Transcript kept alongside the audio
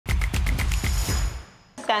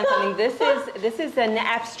understand something. This is an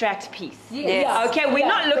abstract piece. Yes. Okay, we're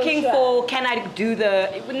not looking for can I do the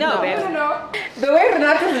no. The way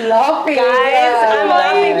Renata's laughing. Guys, I'm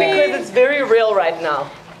laughing because it's very real right now.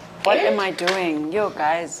 What am I doing? Yo,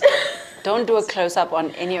 guys, don't do a close-up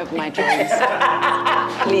on any of my drawings.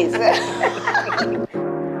 Please.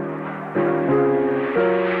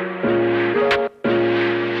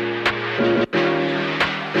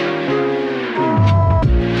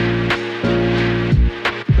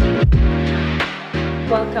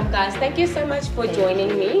 Welcome, guys. Thank you so much for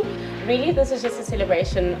joining me. Really, this is just a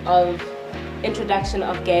celebration of introduction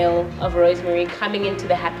of Gail, of Rosemary coming into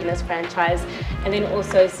the Happiness franchise, and then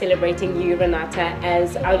also celebrating you, Renata,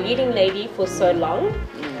 as our leading lady for so long.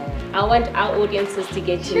 I want our audiences to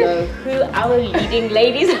get to know who our leading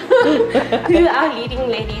ladies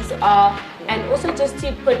are, and also just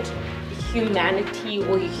to put humanity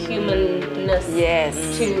or humanness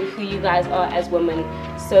to who you guys are as women.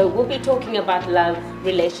 So we'll be talking about love,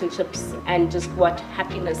 relationships, and just what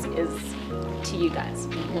happiness is to you guys.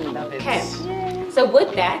 Love it. Okay. So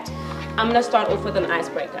with that, I'm gonna start off with an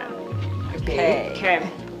icebreaker. Okay.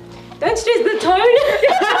 Don't stress the tone.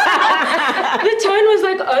 The tone was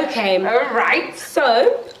like, okay. All right.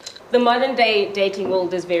 So the modern day dating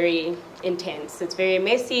world is very intense. It's very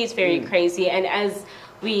messy, it's very crazy. And as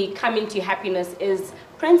we come into happiness,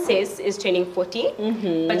 Princess is turning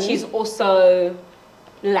 40, but she's also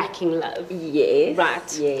lacking love. Yes.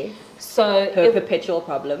 Right. Yes. So Her perpetual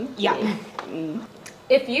problem. Yeah.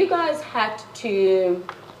 If you guys had to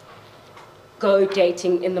go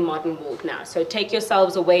dating in the modern world now, so take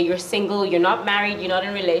yourselves away, you're single, you're not married, you're not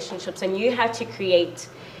in relationships, and you had to create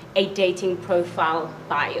a dating profile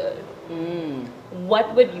bio,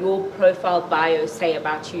 what would your profile bio say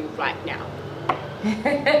about you right now?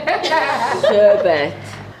 Sherbet.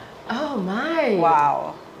 Oh my.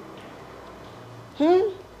 Wow.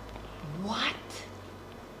 What?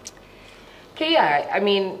 Okay, yeah, I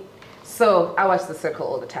mean, so I watch The Circle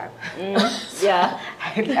all the time. Yeah.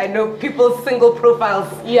 I know people's single profiles.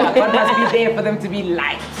 Yeah. What must be there for them to be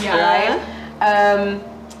liked, right?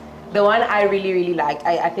 The one I really, really liked,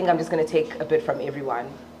 I think I'm just going to take a bit from everyone.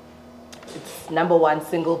 It's number one,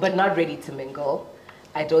 single, but not ready to mingle.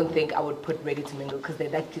 I don't think I would put ready to mingle because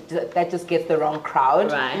that just gets the wrong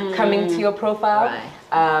crowd coming to your profile.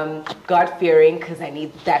 God-fearing because I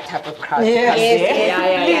need that type of crowd to come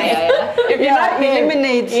there. Yeah. If you're not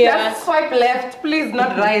eliminate. just swipe left, please,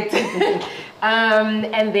 not right.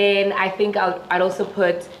 And then I think I'd also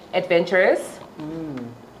put adventurous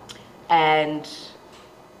and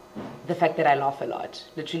the fact that I laugh a lot.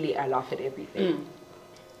 Literally, I laugh at everything.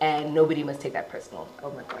 And nobody must take that personal. Oh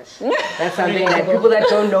my gosh. That's something that people that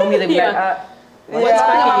don't know me, they'll be like, what's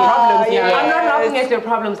my problems? I'm not laughing at your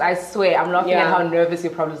problems, I swear. I'm laughing at how nervous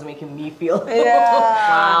your problems are making me feel.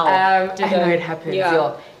 Wow. I know it happens.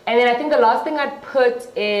 And then I think the last thing I'd put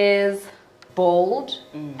is bold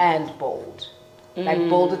and bold. Like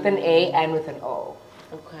bold with an A and with an O.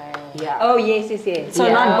 Okay. Yeah. Oh, yes.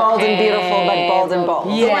 So not bold and beautiful, but bold and bold.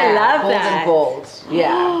 Yeah, I love bold that. and bold.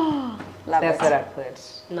 Yeah. That's what I put.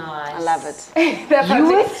 Nice. I love it. You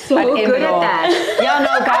were so good at that. Yeah,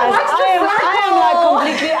 no, guys, I am like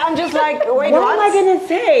completely, I'm just like, wait, What am I going to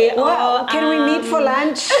say? Well, can we meet for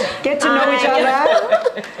lunch? Get to know each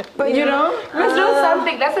other? But you know? Let's know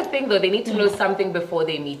something. That's the thing though. They need to know something before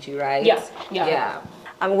they meet you, right? Yeah.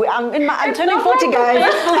 I'm turning 40, guys.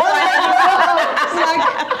 It's like,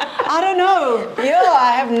 I don't know.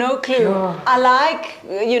 I have no clue. I like,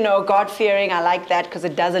 God-fearing. I like that because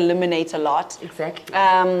it does eliminate a lot. Exactly.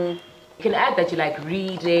 You can add that you like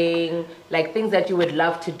reading, like things that you would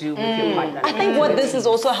love to do with your partner. I think what this is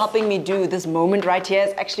also helping me do, this moment right here,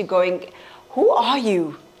 is actually going, who are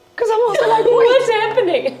you? Because I'm also like, what's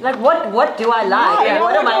happening? Like, what do I like?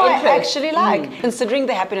 What are my interests? Actually like? Considering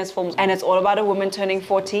the happiness films, and it's all about a woman turning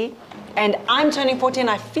 40, and I'm turning 40, and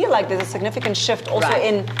I feel like there's a significant shift also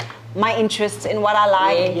in my interests, in what I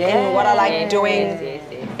like, in what I like doing,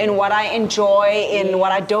 in what I enjoy, in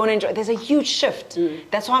what I don't enjoy. There's a huge shift.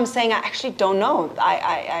 That's why I'm saying I actually don't know.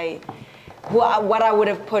 What I would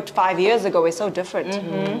have put 5 years ago is so different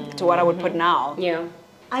to what I would put now. Yeah.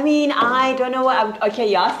 I mean, I don't know what I would... Okay,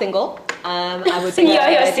 yeah, single. I would say...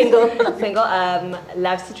 you're single. Single.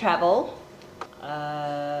 Loves to travel.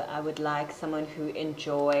 I would like someone who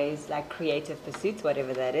enjoys like creative pursuits,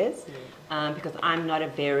 whatever that is, because I'm not a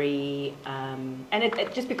very and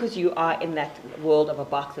just because you are in that world of a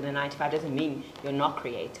box and a 9 to 5 doesn't mean you're not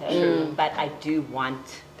creative. But I do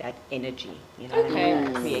want that energy, that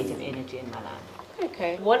creative energy in my life.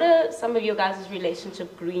 Okay. What are some of your guys'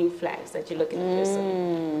 relationship green flags that you look in a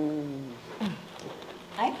person?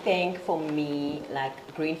 I think for me, like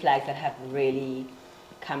green flags that have really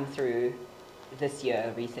come through this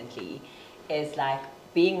year recently is like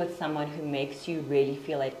being with someone who makes you really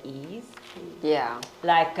feel at ease. Yeah.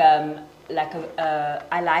 Like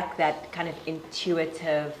I like that kind of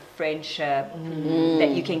intuitive friendship that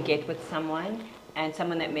you can get with someone, and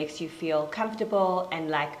someone that makes you feel comfortable. And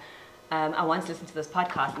like I once listened to this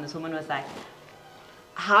podcast, and this woman was like,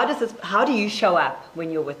 how do you show up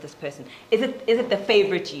when you're with this person? Is it the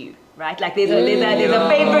favorite you, right? Like there's a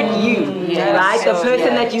favorite you, right? The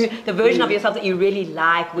person the version of yourself that you really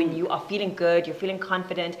like when you are feeling good, you're feeling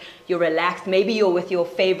confident, you're relaxed. Maybe you're with your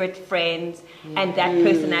favorite friends, and that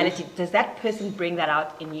personality, does that person bring that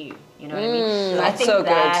out in you? You know what I mean? So I think so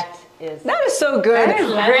that That is so good. That is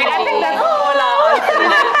great. I think that's all our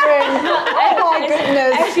Oh my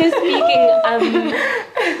goodness. Actually speaking,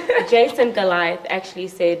 Jason Goliath actually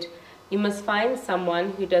said, you must find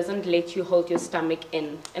someone who doesn't let you hold your stomach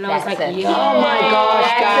in. And I was like, That's it. yeah. Oh my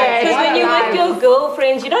gosh, guys. Because when you're with your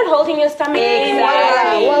girlfriends, you don't holding your stomach in.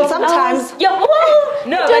 Exactly. Well, sometimes.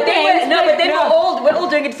 We're all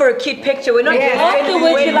doing it for a cute picture. We're not doing it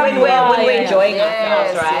Afterwards, you're like, when we're yeah. enjoying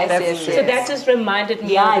ourselves, right? So that just reminded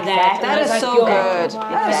me Yeah, of that. exactly. And I That was is like, so yo, good.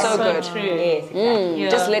 That is so good. true. Yes, exactly.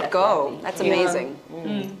 Just let go. That's amazing.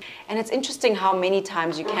 Mm. And it's interesting how many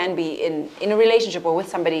times you can be in a relationship or with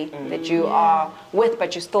somebody that you are with,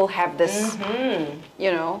 but you still have this,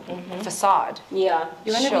 facade. Yeah.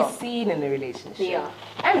 You want to Sure. be seen in the relationship. Yeah.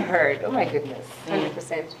 And heard. Oh my goodness.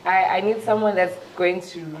 100%. I need someone that's going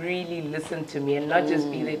to really listen to me and not just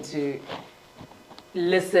be there to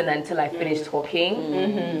listen until I finish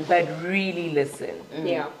talking, but really listen.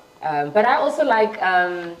 Yeah. But I also like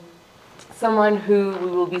someone who we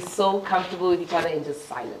will be so comfortable with each other in just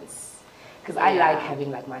silence. Because I like having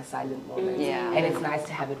like my silent moments. Yeah. And it's nice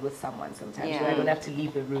to have it with someone sometimes. Yeah. So I don't have to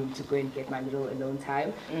leave the room to go and get my little alone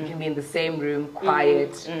time. We can be in the same room,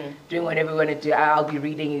 quiet, doing whatever we want to do. I'll be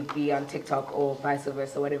reading, it'll be on TikTok or vice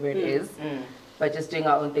versa, whatever it is. But just doing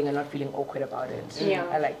our own thing and not feeling awkward about it. Yeah.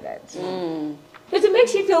 I like that. Because it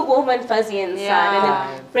makes you feel warm and fuzzy inside, Yeah.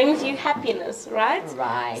 and it brings you happiness, right?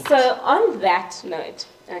 Right. So on that note,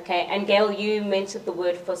 okay, and Gail, you mentioned the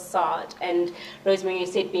word facade, and Rosemary, you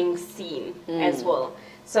said being seen as well.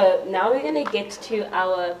 So now we're going to get to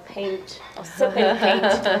our paint or sip and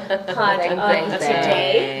paint part of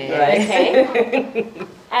today, okay?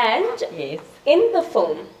 And Yes. in the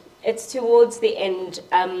film, it's towards the end,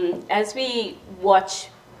 as we watch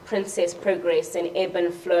Princess progress and ebb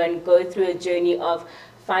and flow and go through a journey of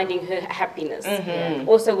finding her happiness.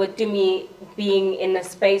 Also with Dumi being in a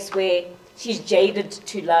space where she's jaded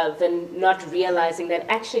to love and not realizing that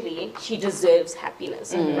actually she deserves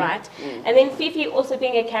happiness, right? And then Fifi also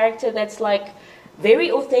being a character that's like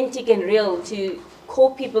very authentic and real to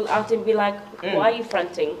call people out and be like, why are you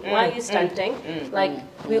fronting? Why are you stunting? Like,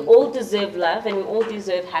 we all deserve love and we all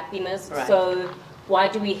deserve happiness, Right. so why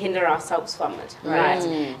do we hinder ourselves from it, right?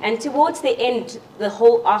 And towards the end, the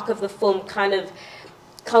whole arc of the film kind of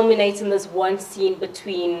culminates in this one scene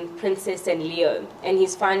between Princess and Leo, and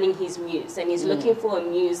he's finding his muse, and he's looking for a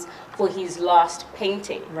muse for his last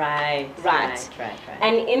painting. Right.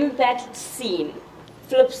 And in that scene,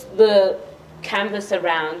 flips the canvas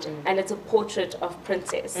around, and it's a portrait of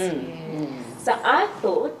Princess. So I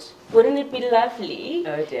thought, wouldn't it be lovely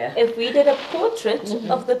Oh dear. if we did a portrait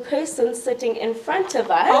of the person sitting in front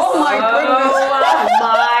of us? Oh my goodness. Oh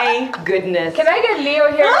my goodness. Can I get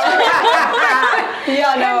Leo here?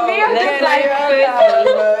 Yeah, no. Leo just like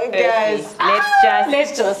guys.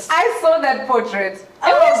 Let's just. I saw that portrait.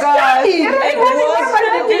 Oh God. It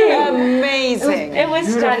was amazing. It was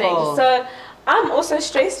stunning. So I'm also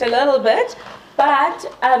stressed a little bit, but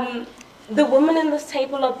the women in this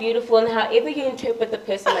table are beautiful, and however you interpret the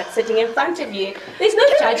person that's sitting in front of you, there's no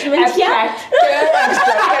judgment here. Can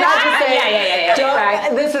I just say, Yeah.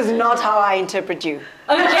 this is not how I interpret you.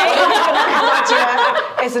 Okay.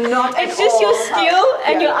 It's not. It's just your skill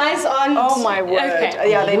and your eyes on. Oh my word. Okay.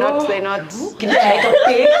 Yeah, they're not. Can you make a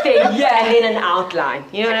big thing? Yeah, and then an outline.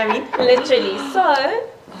 You know what I mean? Literally. So,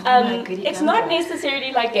 goody it's not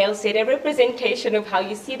necessarily, like Gail said, a representation of how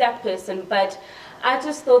you see that person, but I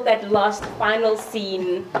just thought that last final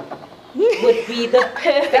scene would be the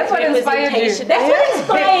perfect That's what inspired you. representation. That's what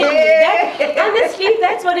inspired me. Honestly,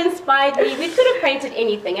 that's what inspired me. We could have painted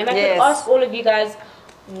anything, and I Yes. could ask all of you guys,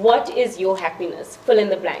 what is your happiness? Fill in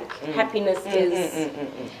the blank. Happiness is...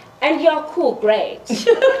 And you're cool, great.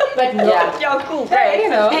 But not You're cool. Hey, you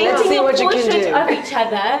know. Let's painting see a what you can portrait do. of each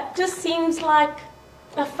other just seems like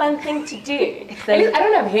a fun thing to do. At least I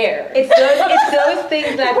don't have hair. It's those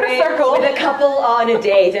things like when a couple are on a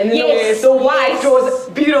date and Yes, the wife draws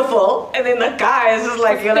beautiful and then the guy is just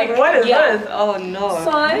like, you're like, what is this? Oh no.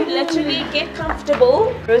 So literally get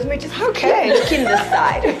comfortable. Rosemary, just keep looking this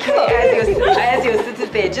side. Okay, as you're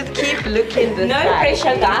sitting there, just keep looking this side. No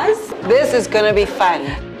pressure, guys. This is gonna be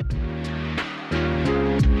fun.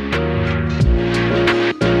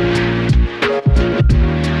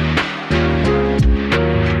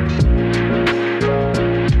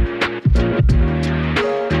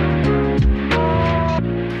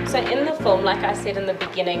 So in the film, like I said in the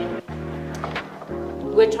beginning,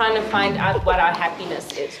 we're trying to find out what our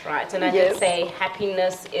happiness is, right? And I did say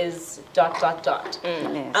happiness is ... Yes. I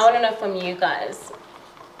want to know from you guys,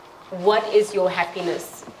 what is your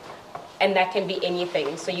happiness? And that can be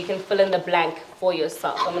anything. So you can fill in the blank for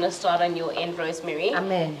yourself. I'm going to start on your end, Rosemary.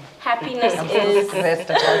 Amen. Happiness is...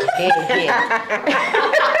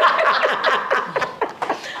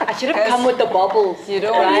 I should have come with the bubbles. You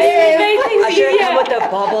know, right? I should have come with the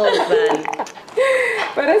bubbles, man.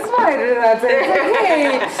 But it's fine. It's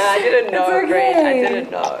okay. I didn't know, It's okay. Grace. I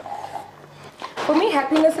didn't know. For me,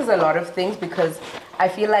 happiness is a lot of things because I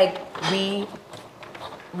feel like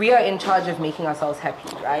we are in charge of making ourselves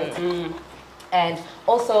happy, right? And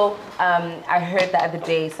also, I heard the other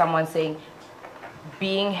day someone saying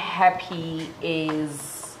being happy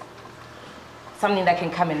is something that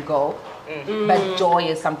can come and go, but joy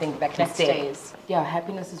is something that can That stay. stays. Yeah,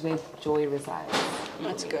 happiness is where joy resides.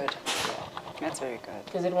 that's good. That's very good.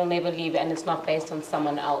 Because it will never leave, and it's not based on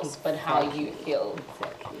someone else, but how you feel.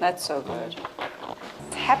 That's so good.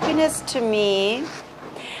 Happiness to me,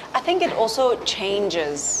 I think it also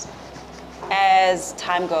changes as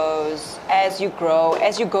time goes, as you grow,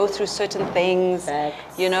 as you go through certain things.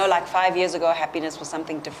 Facts. You know, like 5 years ago, happiness was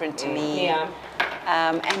something different to me. Yeah.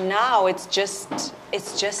 And now it's just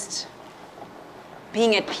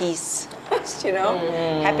being at peace. You know,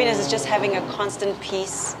 happiness is just having a constant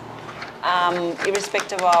peace,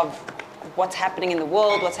 irrespective of what's happening in the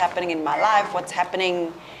world, what's happening in my life, what's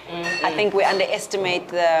happening. I think we underestimate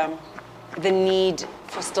the need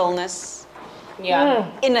for stillness, Yeah.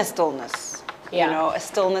 inner stillness. Yeah. You know, a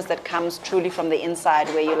stillness that comes truly from the inside,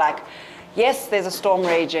 where you're like, yes, there's a storm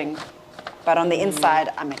raging, but on the inside,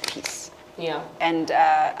 I'm at peace. Yeah. And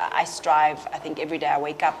I strive, I think every day I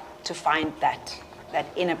wake up to find that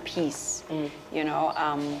inner peace, you know,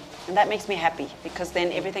 and that makes me happy because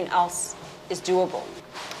then everything else is doable.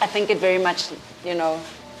 I think it very much, you know,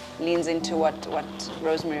 leans into what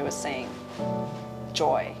Rosemary was saying,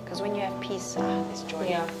 joy. Because when you have peace, there's joy.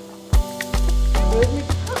 Yeah.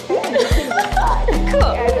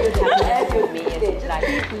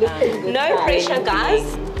 No pressure,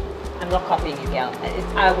 guys. I'm not copying you, Gail.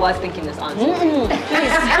 I was thinking this answer.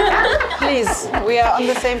 Please, we are on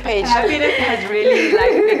the same page. Happiness has really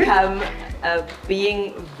like become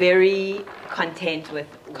being very content with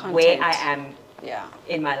where I am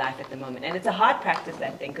in my life at the moment. And it's a hard practice,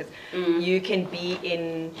 that thing, because you can be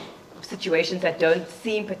in situations that don't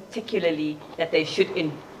seem particularly that they should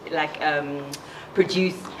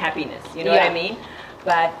produce happiness, you know what I mean?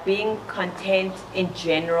 But being content in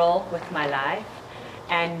general with my life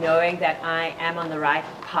and knowing that I am on the right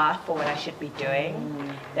path for what I should be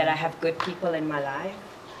doing, that I have good people in my life,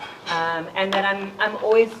 and that I'm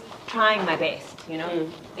always trying my best, you know,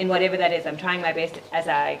 in whatever that is. I'm trying my best as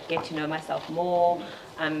I get to know myself more.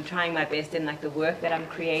 I'm trying my best in like the work that I'm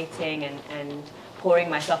creating and pouring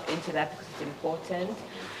myself into that because it's important.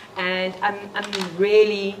 And I'm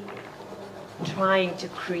really trying to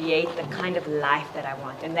create the kind of life that I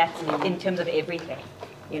want, and that's in terms of everything.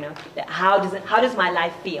 You know, how does my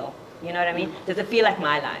life feel? You know what I mean? Does it feel like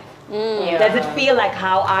my life? Does it feel like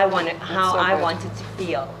how I want it to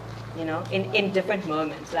feel? You know, in different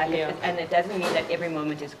moments. Like, and it doesn't mean that every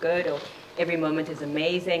moment is good or every moment is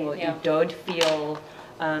amazing or you don't feel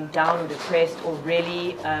down or depressed or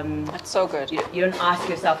really. That's so good. You don't ask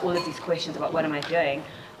yourself all of these questions about what am I doing,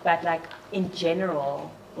 but like in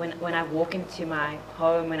general. When I walk into my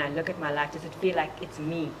home, when I look at my life, does it feel like it's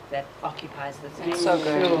me that occupies this space? It's so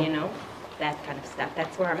good. You know, that kind of stuff.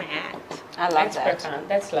 That's where I'm at. I love That's that. profound.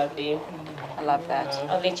 That's lovely. I love that.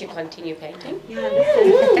 I'll let you continue painting. Yeah,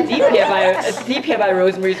 it's deep here by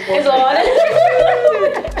Rosemary's Is portrait.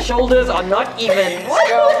 on. Shoulders are not even.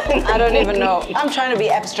 Girl, I don't even know. I'm trying to be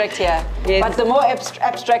abstract here. Yes. But the more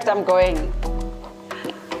abstract I'm going,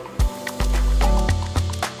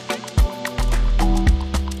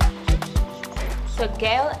 So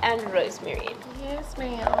Gail and Rosemary, Yes,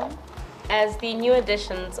 ma'am. as the new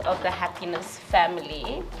additions of the Happiness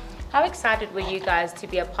family, How excited were you guys to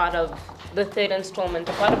be a part of the third installment,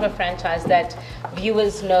 a part of a franchise that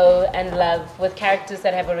viewers know and love, with characters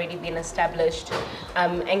that have already been established,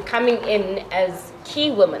 and coming in as key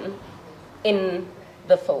women in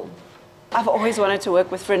the film? I've always wanted to work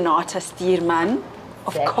with Renata Stierman.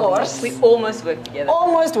 Of course. We almost worked together.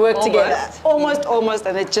 Almost worked together. Almost,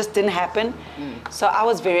 and it just didn't happen. So I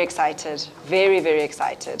was very excited, very, very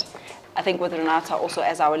excited. I think with Renata also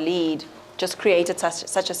as our lead, just created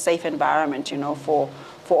such a safe environment, you know, for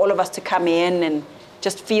all of us to come in and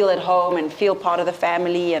just feel at home and feel part of the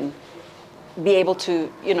family and be able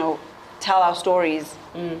to, you know, tell our stories.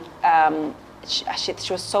 She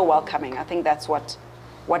was so welcoming. I think that's what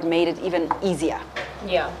made it even easier.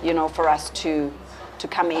 Yeah. You know, for us to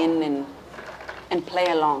come in and play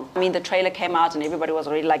along. I mean, the trailer came out and everybody was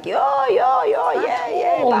already like, yeah.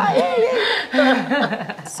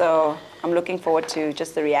 So I'm looking forward to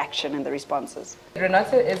just the reaction and the responses.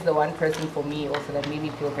 Renata is the one person for me also that made me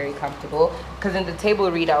feel very comfortable, because in the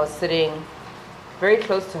table read I was sitting very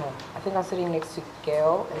close to her. I think I was sitting next to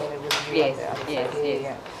Gail, and then it was you on the other side.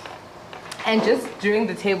 Yeah. And just during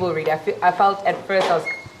the table read, I felt at first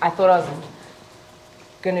I thought I was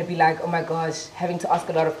gonna be like, oh my gosh, having to ask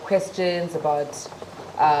a lot of questions about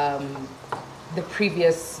the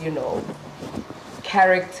previous, you know,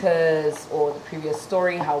 characters or the previous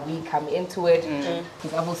story, how we come into it.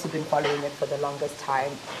 Because I've also been following it for the longest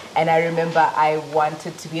time. And I remember I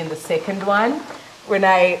wanted to be in the second one. When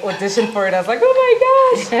I auditioned for it, I was like, oh my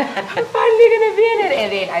gosh, I'm finally gonna be in it.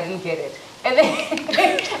 And then I didn't get it. And then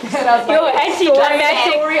I was like,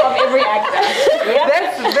 Story of every actor.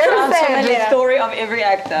 that's very sad. The story of every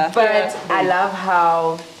actor. But I love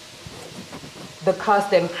how the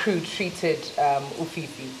cast and crew treated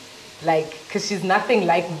Ufifi. Like, because she's nothing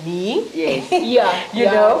like me. Yes. You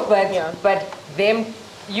know, but them,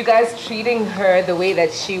 you guys treating her the way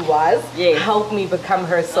that she was helped me become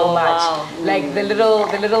her so much. Wow. Like the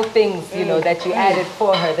little things, you know, that you added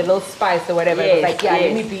for her, the little spice or whatever. It was like,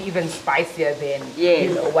 let me be even spicier than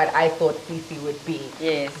you know what I thought Fifi would be.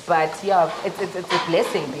 Yes. But yeah, it's a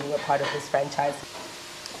blessing being a part of this franchise.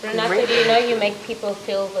 Renata, do you know you make people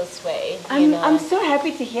feel this way? I'm so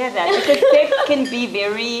happy to hear that, because sex can be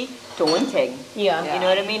very daunting. Yeah. You know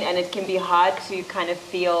what I mean? And it can be hard to kind of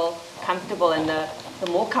feel comfortable, and the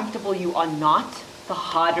more comfortable you are not, the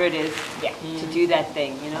harder it is to do that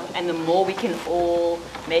thing, you know? And the more we can all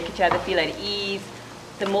make each other feel at ease,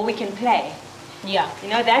 the more we can play. Yeah. You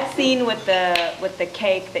know, that scene with the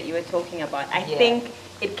cake that you were talking about, I think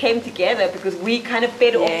it came together because we kind of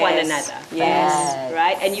fed off one another. Yes.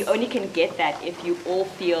 Right? And you only can get that if you all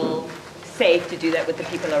feel safe to do that with the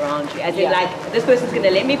people around you. As in, like, this person's going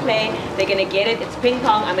to let me play, they're going to get it, it's ping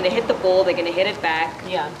pong, I'm going to hit the ball, they're going to hit it back.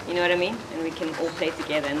 Yeah. You know what I mean? And we can all play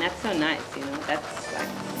together, and that's so nice, you know? That's like,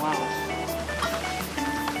 wow.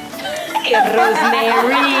 Rosemary.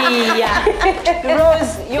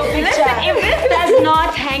 Rose, your picture. Listen, if this does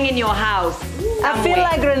not hang in your house, I feel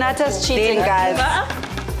like Renata's cheating, guys.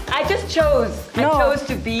 I just chose. No. I chose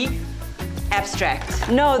to be abstract.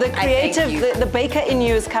 No, the thank creative, you. the baker in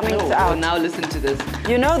you is coming Oh, out. now listen to this.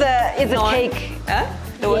 You know is it cake? Huh?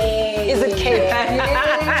 Is it cake?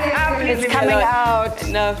 It's coming out.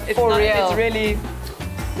 No, it's for not. real. It's really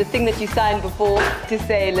the thing that you signed before to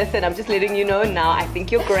say, listen, I'm just letting you know now, I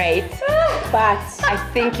think you're great, but I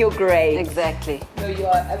think you're great. Exactly. No, you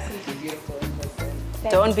are absolutely beautiful in person.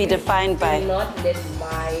 Don't be defined Do by. not let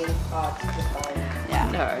my art define you.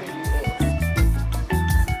 Yeah. No.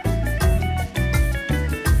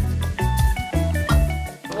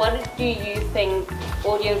 What do you think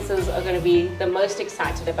audiences are going to be the most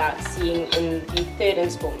excited about seeing in the third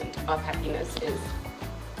installment of Happiness is?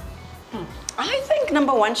 I think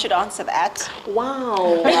number one should answer that.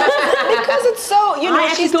 Wow. Because it's so, you know,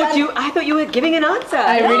 I thought you were giving an answer.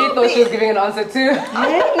 I really thought she was giving an answer too.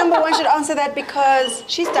 I think number one should answer that because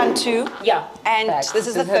she's done two. Yeah. And Facts. this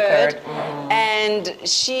is the This is her third. And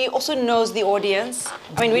she also knows the audience.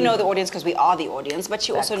 I mean, we know the audience because we are the audience, but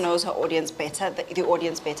she also knows her audience better, the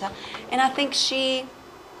audience better. And I think she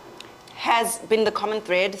has been the common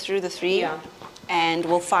thread through the three. Yeah. And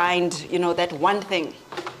will find, you know, that one thing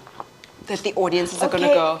that the audiences are going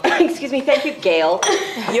to go. Excuse me, thank you, Gail.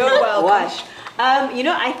 You're welcome. Wash. You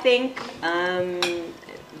know, I think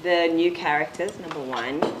the new characters, number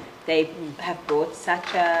one, they have brought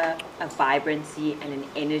such a vibrancy and an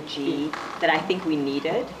energy that I think we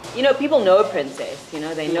needed. You know, people know Princess. You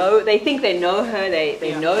know, they think they know her.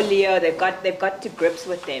 They know Leo. They've got to grips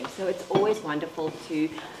with them. So it's always wonderful to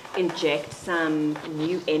inject some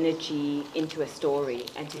new energy into a story,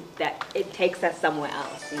 and that it takes us somewhere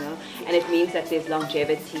else, you know, and it means that there's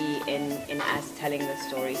longevity in us telling the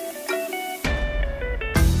story.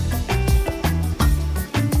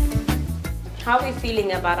 How are we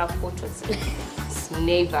feeling about our portraits?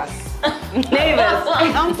 Neighbors.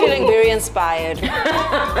 I'm feeling very inspired.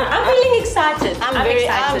 I'm feeling excited. I'm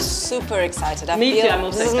excited. super excited. I Me feel too, I'm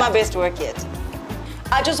also this is my excited. best work yet.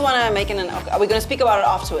 I just want to make an. Are we going to speak about it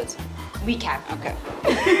afterwards? We can. Okay.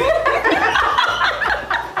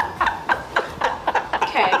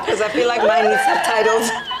 Okay. Because I feel like mine needs subtitles.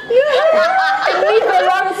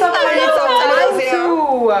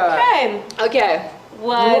 Okay. Okay.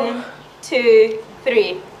 1, 2,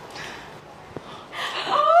 3.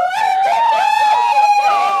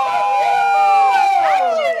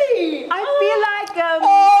 I feel like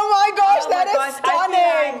Oh my gosh, that is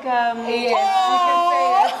stunning.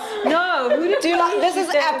 no, who did Do you like this?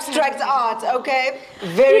 Is abstract art, okay?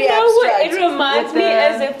 Very You know what? abstract. It reminds me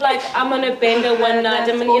as if like I'm on a bender one night,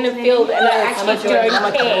 I'm in a field and I actually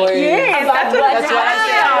don't care. Yes, about that's what I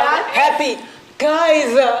said. Happy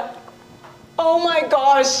guys. Oh my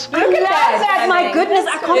gosh. Look at that. My goodness,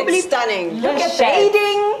 I can't believe stunning. Look at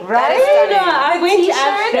shading. That is stunning. I went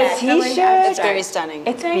abstract. T-shirt. It's very stunning.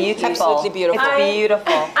 It's beautiful. Absolutely beautiful. It's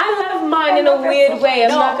beautiful. I love mine in a weird way, I'm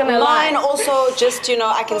not gonna mine lie. also just, you know,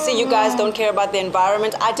 I can see you guys don't care about the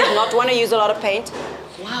environment. I did not want to use a lot of paint.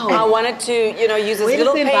 Wow. I wanted to, you know, use as Where does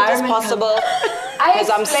little the paint as environment possible. I Because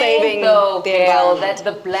I'm saving though, the Gail, environment. that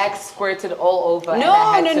the black squirted all over. No,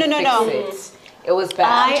 and I had no, to no, no, fix it. It was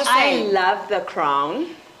bad. I love the crown.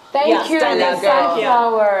 Thank you, stunning, the girl.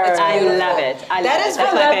 sunflower. I beautiful. love it. I That love is it. That's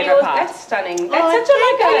I my love favorite yours. part. That's stunning. That's such a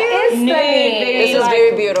like a nude, This is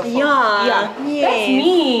very beautiful. Yeah. That's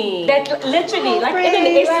me. That literally, like in an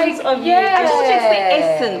essence of you. I thought it's the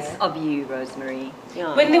Yes. essence of you, Rosemary.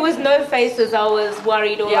 Yeah. When there was no faces, I was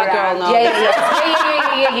worried all Yeah, girl, around. no.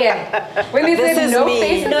 Yeah. When they This said is no me.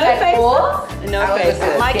 faces No at faces. all, No I was a faces.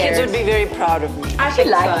 bit My kids scared. would be very proud of me. I should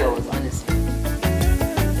like so. yours, honestly.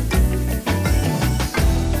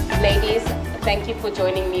 Ladies, thank you for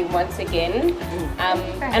joining me once again.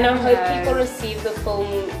 And I hope people receive the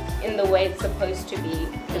film in the way it's supposed to be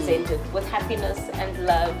presented, with happiness and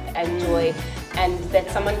love and joy, and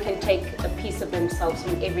that someone can take a piece of themselves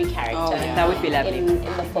from every character That would be lovely. in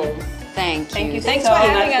the film. Thank you. you Thanks so for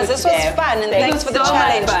having much us. for This was today. fun, and thanks for the so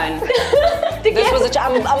challenge. much fun. This was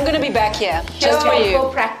I'm going to be back here just for you.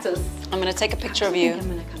 For practice. I'm going to take a picture of you. I'm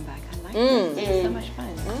gonna come back. I like it. It's so much fun.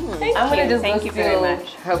 Thank I'm you. gonna just Thank you very steal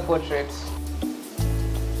much. her portrait.